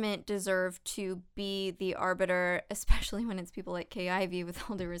government deserve to be the arbiter, especially when it's people like Kay Ivey, with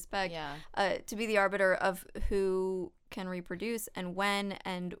all due respect, Yeah. to be the arbiter of who can reproduce and when,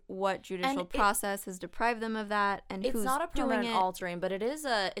 and what judicial process has deprived them of that, and It's who's not a permanent doing it. altering, but it's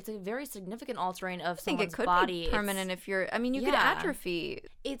a very significant altering of I think someone's it could body. be permanent if you're. I mean, you could Yeah. atrophy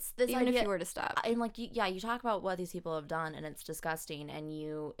It's this even idea, if you were to stop. and like you talk about what these people have done, and it's disgusting,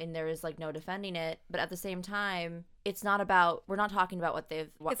 and there is like no defending it, but at the same time, it's not about, we're not talking about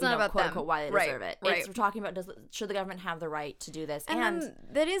It's not about quote them. unquote why they Right, deserve it. right. We're talking about should the government have the right to do this, And then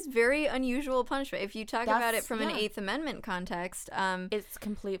that is very unusual punishment. If you talk about it from an yeah. Eighth Amendment context, it's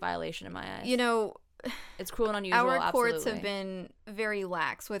complete violation in my eyes. It's cruel and unusual. our courts have absolutely. been very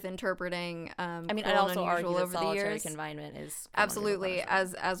lax with interpreting. I mean, cruel I'd and also unusual argue that over the solitary years. confinement is Absolutely,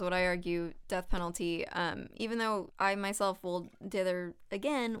 as as what I argue, death penalty. Even though I myself will dither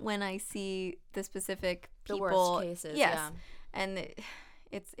again when I see the specific the people, worst cases. yes, Yeah. and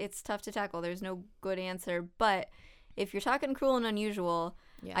it's tough to tackle. There's no good answer, but if you're talking cruel and unusual,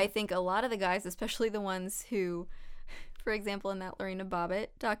 Yeah. I think a lot of the guys, especially the ones who, for example, in that Lorena Bobbitt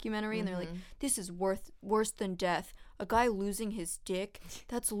documentary, and they're like, this is worse than death. A guy losing his dick,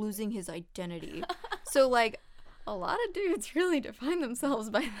 that's losing his identity. So, like, a lot of dudes really define themselves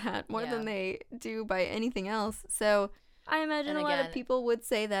by that more than they do by anything else. So I imagine a lot of people would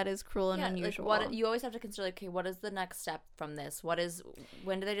say that is cruel and unusual. Like what you always have to consider, like, okay, what is the next step from this?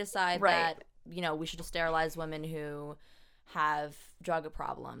 When do they decide that, you know, we should sterilize women who have drug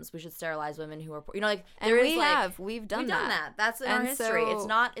problems? We should sterilize women who are, you know, like, and we've done that. That's in our history. It's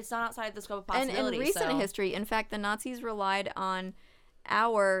not outside the scope of possibility. And in recent history, in fact, the Nazis relied on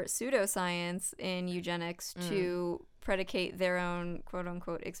our pseudoscience in eugenics to predicate their own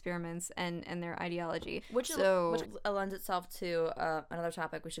quote-unquote experiments and their ideology. Which lends itself to another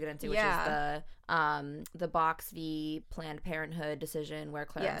topic we should get into, which is the Box v. Planned Parenthood decision, where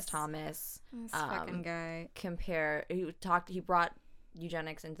Clarence Thomas, this fucking guy, he brought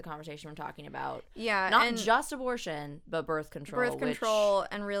eugenics into the conversation we're talking about. Yeah. Not just abortion, but birth control. Birth control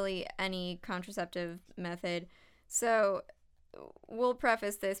and really any contraceptive method. So we'll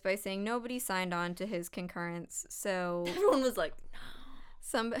preface this by saying nobody signed on to his concurrence, so everyone was like,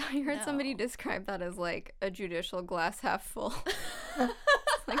 I heard somebody describe that as like a judicial glass half full.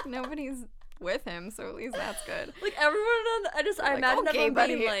 Like, nobody's with him, so at least that's good. Like, everyone I imagine everyone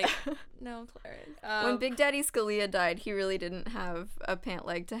being like, no, Clarence. When Big Daddy Scalia died, he really didn't have a pant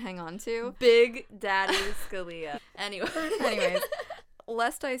leg to hang on to. Big Daddy Scalia. Anyways,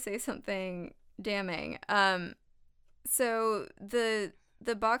 lest I say something damning, so the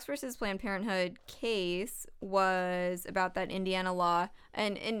Box versus Planned Parenthood case was about that Indiana law,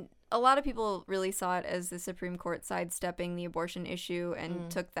 and a lot of people really saw it as the Supreme Court sidestepping the abortion issue and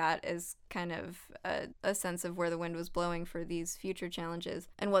took that as kind of a sense of where the wind was blowing for these future challenges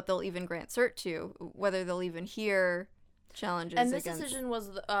and what they'll even grant cert to, whether they'll even hear challenges. And this decision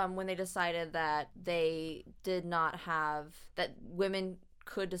was when they decided that they did not have, that women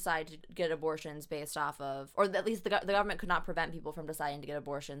could decide to get abortions based off of, or at least the government could not prevent people from deciding to get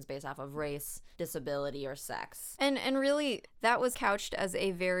abortions based off of race, disability, or sex. And really, that was couched as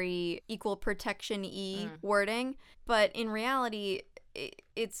a very equal protection-y wording, but in reality,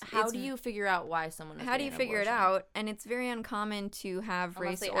 it's how do you figure out why someone is how do you figure it out? And it's very uncommon to have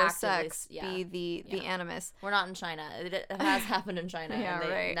race or sex be the animus. We're not in China. It has happened in China. Yeah,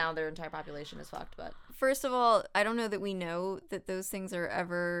 and now their entire population is fucked. But first of all, I don't know that we know that those things are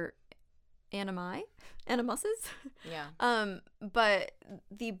ever animuses. Yeah. But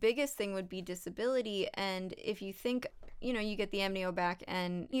the biggest thing would be disability, and if you think, you know, you get the amnio back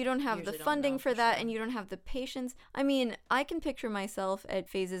and you don't have the funding for that, and you don't have the patience. I mean, I can picture myself at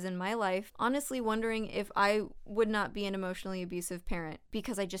phases in my life honestly wondering if I would not be an emotionally abusive parent,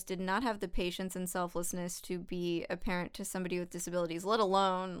 because I just did not have the patience and selflessness to be a parent to somebody with disabilities, let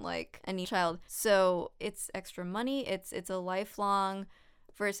alone like any child. So it's extra money, it's a lifelong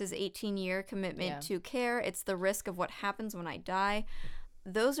versus 18-year commitment to care. It's the risk of what happens when I die.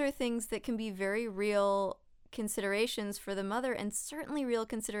 Those are things that can be very real considerations for the mother, and certainly real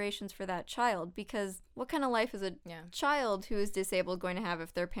considerations for that child, because what kind of life is a child who is disabled going to have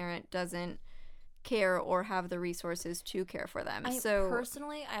if their parent doesn't care or have the resources to care for them?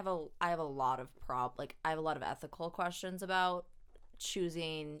 Personally, I have a lot of ethical questions about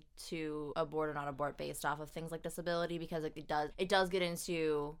choosing to abort or not abort based off of things like disability, because like it does get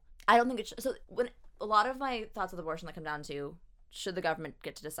into, I don't think it should, so when a lot of my thoughts with abortion that come down to, should the government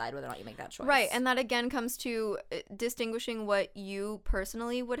get to decide whether or not you make that choice? Right, and that again comes to distinguishing what you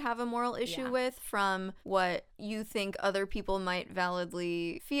personally would have a moral issue with from what you think other people might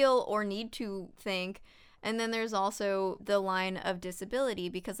validly feel or need to think. And then there's also the line of disability,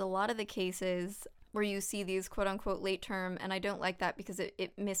 because a lot of the cases where you see these quote-unquote late term, and I don't like that because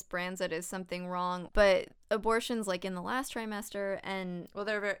it misbrands it as something wrong, but abortions like in the last trimester, and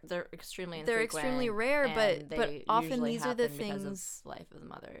they're extremely infrequent, they're extremely rare, but often these are the things, because of life of the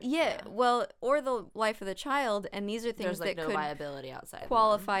mother, well, or the life of the child, and these are things that no could viability outside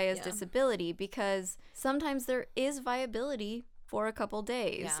qualify as disability, because sometimes there is viability for a couple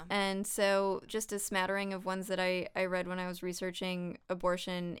days. And so just a smattering of ones that I read when I was researching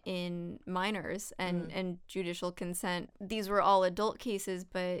abortion in minors and judicial consent. These were all adult cases,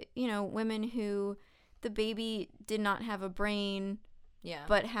 but, you know, women who the baby did not have a brain,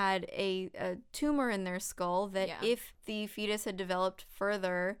 but had a tumor in their skull that if the fetus had developed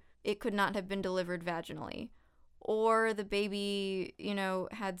further, it could not have been delivered vaginally. Or the baby, you know,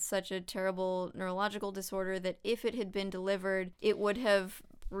 had such a terrible neurological disorder that if it had been delivered, it would have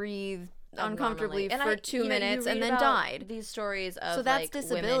breathed uncomfortably for 2 minutes and then died. These stories of, so that's like,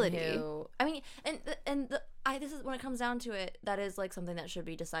 disability. Women who, I mean, this is when it comes down to it, that is like something that should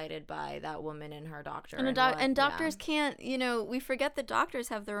be decided by that woman and her doctor. And doctors can't, you know, we forget that doctors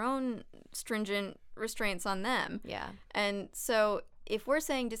have their own stringent restraints on them. Yeah. And so if we're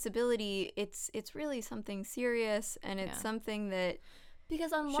saying disability, it's really something serious, and it's something that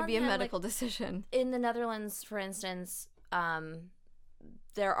because on should one be a hand, medical decision. In the Netherlands, for instance,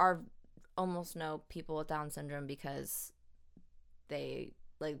 there are almost no people with Down syndrome because they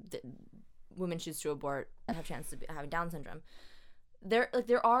women choose to abort and have a chance of having Down syndrome.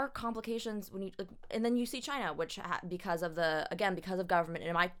 There are complications when you and then you see China, which because of government,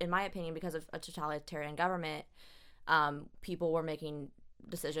 in my opinion, because of a totalitarian government, people were making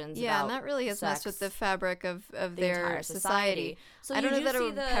decisions. Yeah, and that really has messed with the fabric of their entire society. So I don't know that it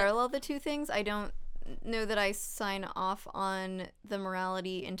would parallel the two things. I don't know that I sign off on the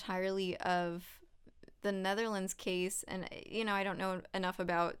morality entirely of the Netherlands case, and I don't know enough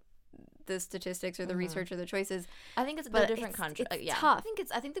about the statistics or the research or the choices. I think it's a different country. It's tough.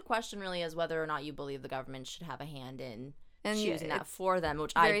 I think the question really is whether or not you believe the government should have a hand in and choosing that for them,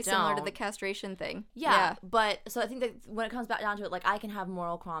 which I don't. Very similar to the castration thing. Yeah, but so I think that when it comes back down to it, like I can have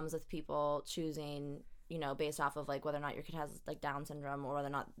moral qualms with people choosing, based off of like whether or not your kid has like Down syndrome or whether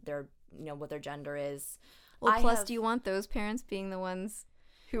or not they're, what their gender is. Well, do you want those parents being the ones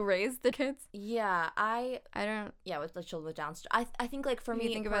who raise the kids? Yeah, I don't. Yeah, with the children with Down syndrome, I think like for me,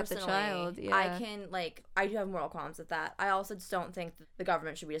 you think about the child. Yeah. I can I do have moral qualms with that. I also just don't think that the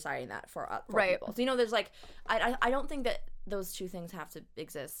government should be deciding that for right. people. So there's like I don't think that those two things have to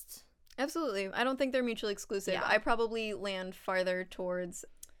exist. Absolutely, I don't think they're mutually exclusive. Yeah. I probably land farther towards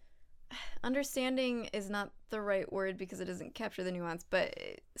understanding is not the right word because it doesn't capture the nuance, but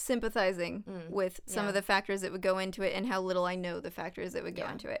sympathizing with some of the factors that would go into it and how little I know the factors that would go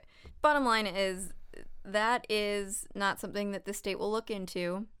into it. Bottom line is that is not something that the state will look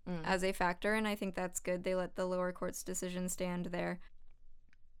into as a factor, and I think that's good. They let the lower court's decision stand there.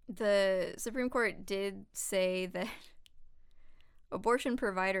 The Supreme Court did say that abortion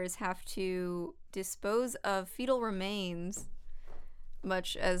providers have to dispose of fetal remains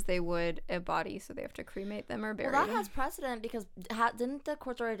much as they would a body, so they have to cremate them or bury them. Well, that them. has precedent because didn't the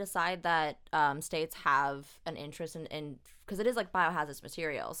courts already decide that states have an interest in because it is like biohazardous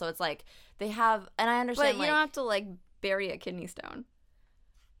material, so it's like they have, and I understand. But you don't have to bury a kidney stone.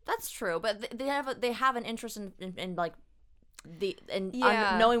 That's true, but they have an interest in like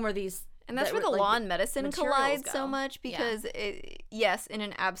knowing where these. And that's where the law and medicine collide go. So much because, yes, in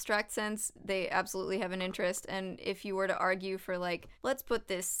an abstract sense, they absolutely have an interest. And if you were to argue for, let's put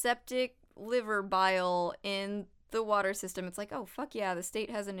this septic liver bile in the water system, it's like, oh, fuck yeah, the state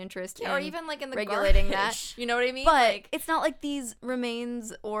has an interest in or even, in the regulating garbage. that. You know what I mean? But it's not like these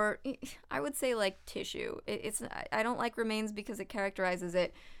remains or, I would say, tissue. I don't like remains because it characterizes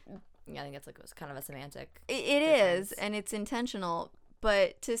it. Yeah, I think it's kind of a semantic It is, and it's intentional.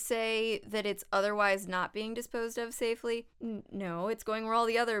 But to say that it's otherwise not being disposed of safely, no, it's going where all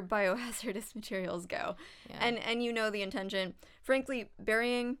the other biohazardous materials go. Yeah. And the intention. Frankly,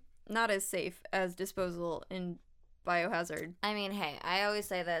 burying, not as safe as disposal in biohazard. I mean, hey, I always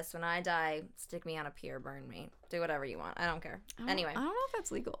say this, when I die, stick me on a pier, burn me. Do whatever you want. I don't care. Anyway. I don't know if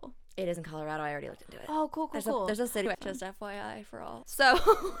that's legal. It is in Colorado. I already looked into it. Oh, cool. There's a city. Just FYI for all. So,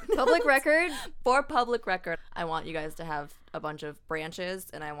 public record? For public record, I want you guys to have a bunch of branches,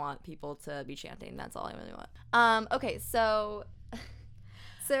 and I want people to be chanting. That's all I really want. Okay, so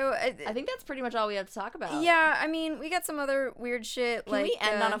I think that's pretty much all we have to talk about. Yeah, I mean, we got some other weird shit. Can we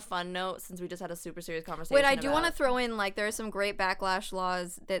end on a fun note since we just had a super serious conversation? Wait, I do want to throw in, there are some great backlash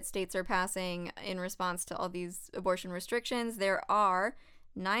laws that states are passing in response to all these abortion restrictions. There are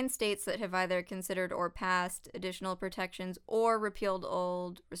 9 states that have either considered or passed additional protections or repealed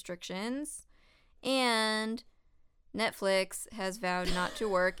old restrictions. And Netflix has vowed not to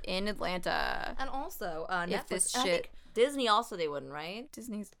work in Atlanta. And also, if this shit. I think Disney also, they wouldn't, right?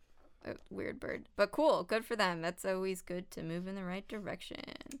 Disney's a weird bird. But cool. Good for them. That's always good to move in the right direction.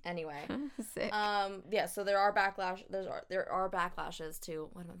 Anyway. Sick. Yeah, so there are backlashes to,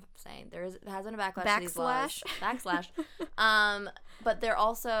 what am I saying? There hasn't a backlash to these laws. Backslash. But they're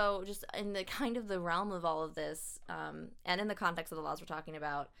also just in the kind of the realm of all of this, and in the context of the laws we're talking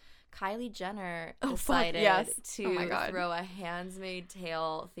about, Kylie Jenner decided to throw a Handmaid's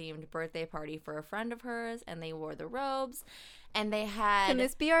Tale themed birthday party for a friend of hers, and they wore the robes, and they had. Can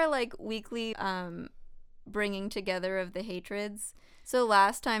this be our weekly bringing together of the hatreds? So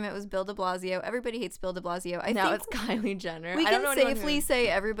last time it was Bill de Blasio. Everybody hates Bill de Blasio. Now it's Kylie Jenner. We can safely say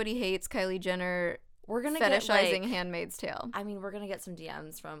everybody hates Kylie Jenner. We're gonna fetishizing Handmaid's Tale. I mean, we're gonna get some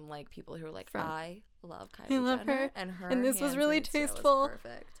DMs from people who are like, I love Kylie Jenner. Love her, and this was really tasteful. Was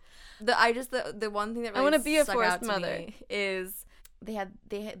perfect. The one thing that really I want to be a stuck forced out to mother me is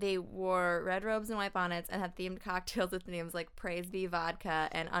they wore red robes and white bonnets and had themed cocktails with names like Praise Be Vodka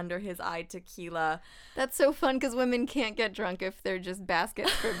and Under His Eye Tequila. That's so fun because women can't get drunk if they're just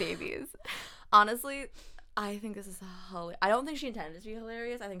baskets for babies. Honestly, I think this is hilarious. I don't think she intended it to be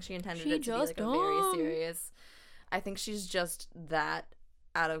hilarious. I think she intended it to be like a very serious. I think she's just that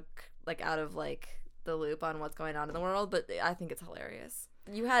out of the loop on what's going on in the world, but I think it's hilarious.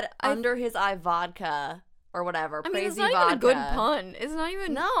 You had Under His Eye Vodka or whatever. I mean, it's Crazy not even a good vodka. pun. It's not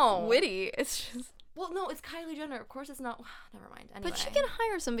even witty. It's just. Well, no, it's Kylie Jenner. Of course, it's not. Never mind. Anyway. But she can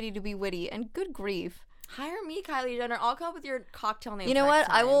hire somebody to be witty, and good grief. Hire me, Kylie Jenner. I'll come up with your cocktail name. You know what?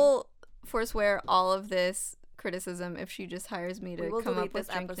 Time. I will forswear all of this criticism if she just hires me to come up with this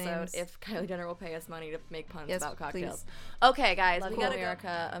drink episode names. if Kylie Jenner will pay us money to make puns Yes, about cocktails. please. Okay, guys, Love we you, got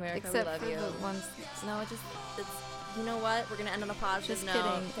America. America, Except we love for you. the ones. No, it's you know what? We're gonna end on a positive Just note.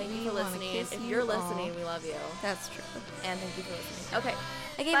 kidding. Thank We you for wanna listening. kiss If you you're all. listening, we love you. That's true. And thank you for listening. Okay.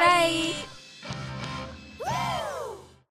 Okay, bye.